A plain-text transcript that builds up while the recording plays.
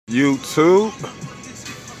YouTube?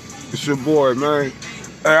 It's your boy, man.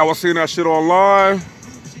 Hey, I was seeing that shit online.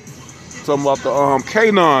 Talking about the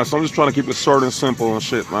K9, so I'm just trying to keep it short and simple and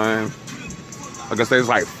shit, man. I guess there's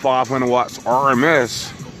like 500 watts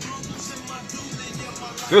RMS.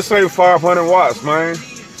 This ain't 500 watts, man.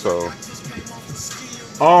 So,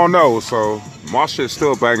 I don't know. So, my shit's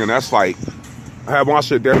still banging. That's like, I had my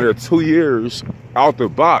shit down there 2 years out the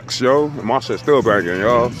box, yo. And my shit's still banging,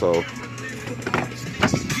 y'all. So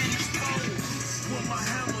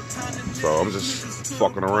I'm just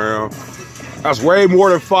fucking around. That's way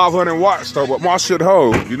more than 500 watts, though. But my shit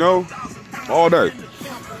hold, you know, all day.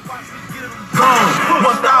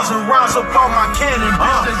 1,000 rounds up on my cannon,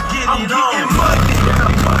 bitch. Let's get it on.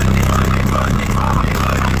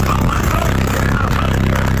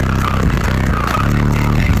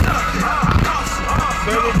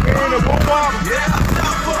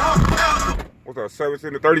 What's that,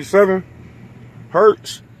 17 to 37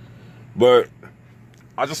 hertz? But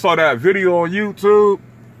I just saw that video on YouTube,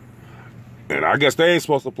 and I guess they ain't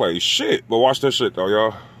supposed to play shit. But watch this shit though,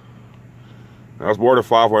 y'all. That's more than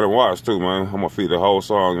 500 watts too, man. I'm gonna feed the whole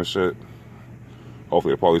song and shit.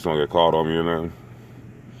 Hopefully the police don't get called on me and then.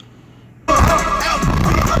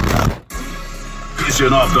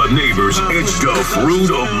 Pissing off the neighbors, it's the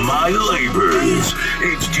fruit of my labors.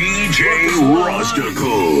 It's DJ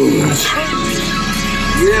Rosticles.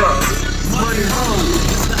 Yeah. Money home.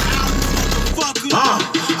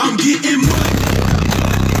 I'm getting money.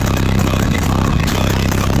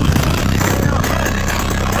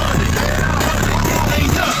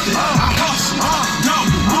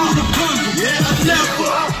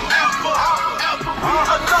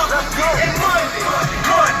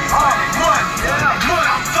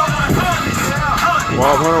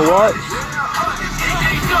 Watts?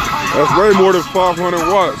 That's way more than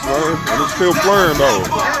 500 watts, man. And it's still playing though.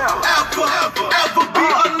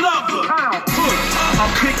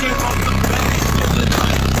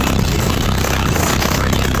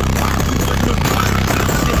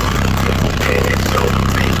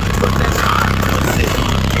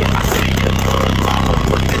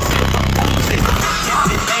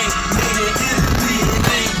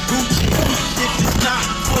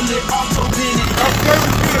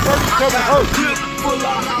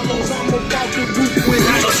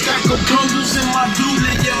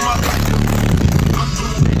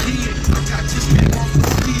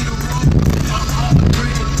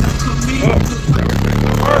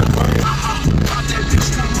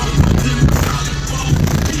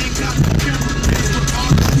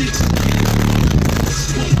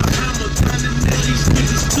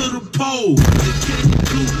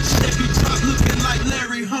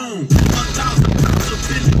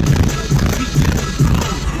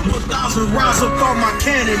 Rounds up on my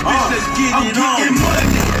cannon, bitch. Let's get it on.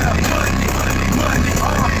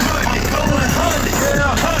 I'm going 100.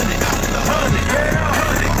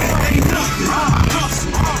 Ain't nothing.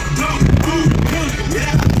 Hustle.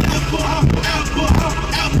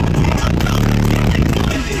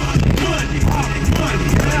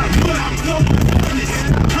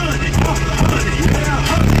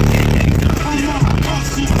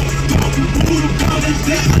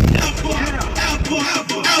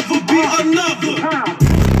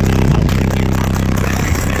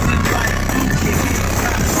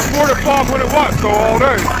 More than 500 watts, so all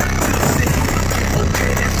day.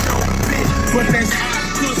 But that's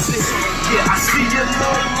pussy. Yeah, I see your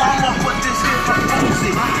little mama, but this is for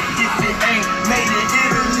pussy. If it ain't made in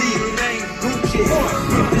Italy, it ain't Gucci.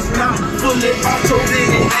 If it's not fully auto,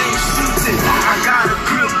 then it ain't shooting. I got a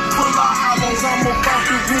grip full of hollows, I'm about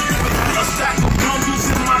to rip with a stack of bundles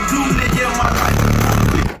in my dually, yeah, my life.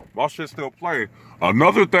 My shit still playing.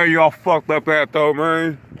 Another thing y'all fucked up at though,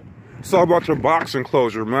 man. It's all about your box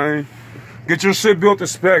enclosure, man. Get your shit built to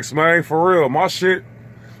specs, man. For real. My shit,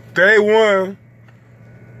 day one,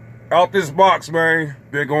 out this box, man.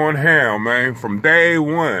 Been going ham, man. From day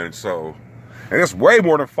one, so. And it's way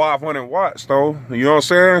more than 500 watts, though. You know what I'm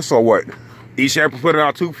saying? So what? Each amp put it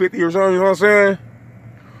out 250 or something, you know what I'm saying?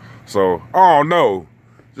 So, I don't know.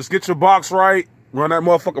 Just get your box right. Run that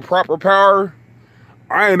motherfucker proper power.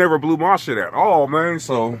 I ain't never blew my shit at all, man.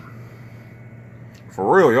 So,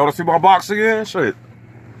 for real, y'all wanna see my box again? Shit.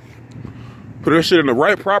 Put this shit in the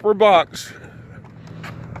right proper box.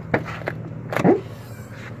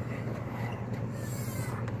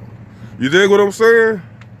 You dig what I'm saying?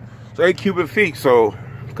 It's 8 cubic feet, so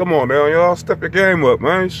come on now, y'all. Step your game up,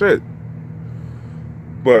 man. Shit.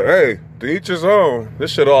 But hey, to each his own.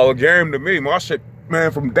 This shit all a game to me. My shit,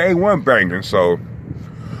 man, from day one banging. So,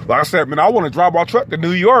 like I said, man, I want to drive my truck to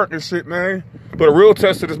New York and shit, man. But a real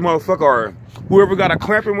test of this motherfucker, or whoever got a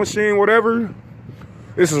clamping machine, whatever,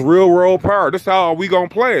 This is real world power. This is how we gonna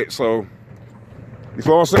play it. So, you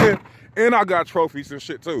feel what I'm saying? And I got trophies and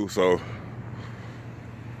shit too. So,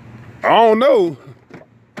 I don't know.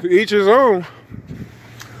 To each his own.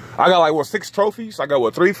 I got like, what, 6 trophies? I got,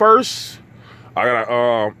 what, 3 firsts? I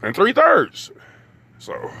got, and 3 thirds.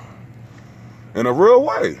 So, in a real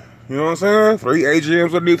way. You know what I'm saying? 3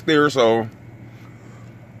 AGMs underneath there, so.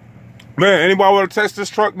 Man, anybody want to test this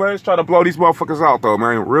truck, man? Just try to blow these motherfuckers out, though,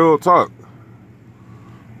 man. Real talk.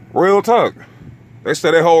 Real talk. They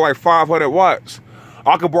said they hold like 500 watts.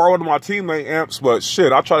 I could borrow one of my teammate amps, but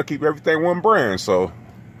shit, I try to keep everything one brand, so.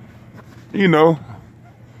 You know.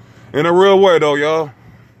 In a real way, though, y'all.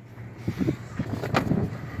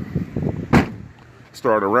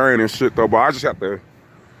 Started to rain and shit, though, but I just have to.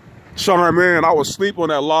 Sorry, man, I was asleep on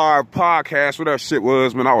that live podcast, what that shit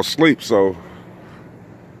was, man. I was asleep, so.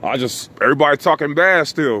 Everybody talking bad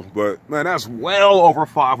still, but man, that's well over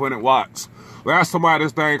 500 watts. Last time I had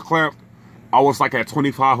this thing clamped, I was like at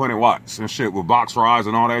 2,500 watts and shit with box rise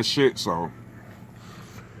and all that shit, so.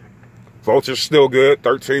 Voltage still good,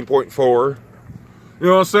 13.4. You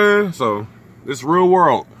know what I'm saying? So, it's real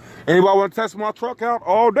world. Anybody want to test my truck out?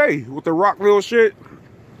 All day with the Rockville shit?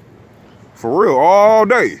 For real, all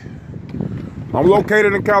day. I'm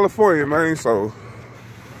located in California, man, so.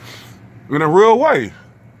 In a real way.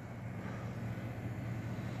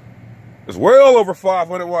 It's well over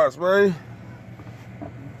 500 watts, man.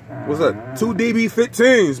 What's that? 2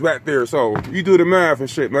 DB15s back there. So you do the math and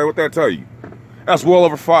shit, man. What that tell you? That's well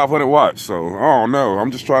over 500 watts. So I don't know.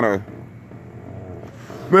 I'm just trying to,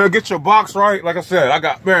 man, get your box right. Like I said, I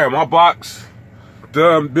got, man, my box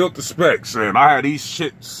done built the specs, and I had these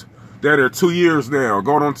shits that are 2 years now,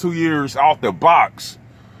 going on 2 years off the box,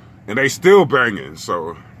 and they still banging.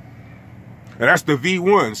 So, and that's the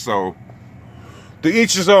V1. So. To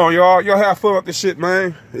each his own, y'all. Y'all have fun with this shit,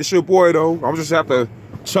 man. It's your boy, though. I'm just have to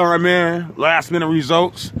chime in. Last minute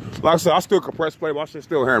results. Like I said, I still compress play. My shit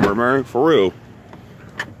still hammer, man. For real.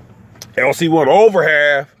 LC1 over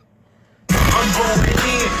half.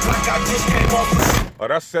 Oh,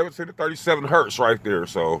 that's 17 to 37 hertz right there.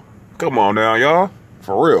 So, come on now, y'all.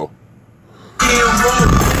 For real.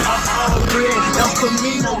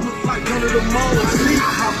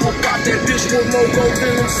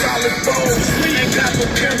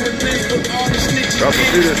 That's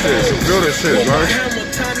what do this shit. Feel this shit, man.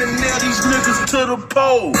 These niggas to the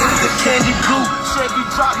pole. The candy blue Chevy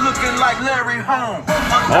drop looking like Larry Home. I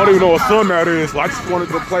don't even know what song that is. I just wanted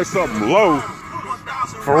to play something low.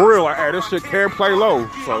 For real, like, hey, this shit can play low.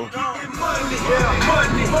 So.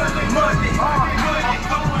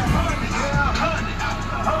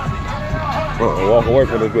 Walk away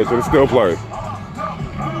from this bitch and it still play.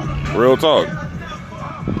 Real talk.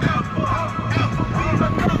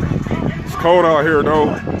 It's cold out here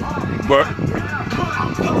though, but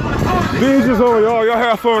these is on y'all. Y'all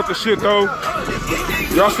have fun with the shit though.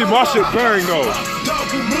 Y'all see my shit bang though.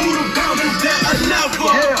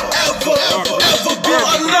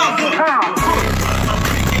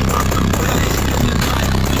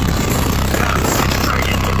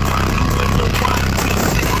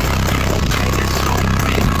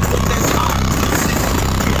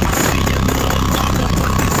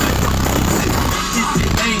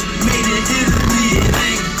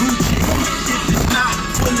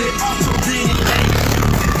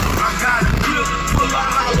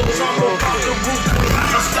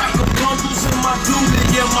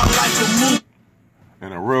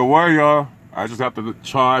 In a real way, y'all. I just have to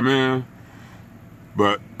chime in.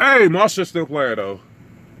 But, hey, my shit's still playing, though.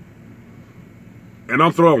 And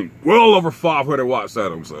I'm throwing well over 500 watts at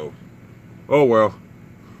them, so. Oh, well.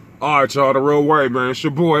 All right, y'all, the real way, man. It's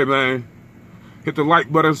your boy, man. Hit the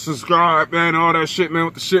like button, subscribe, man, all that shit, man,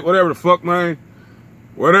 with the shit, whatever the fuck, man.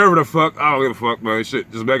 Whatever the fuck, I don't give a fuck, man.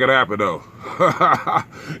 Shit, just make it happen, though.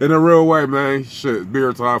 In a real way, man. Shit,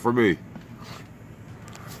 beer time for me.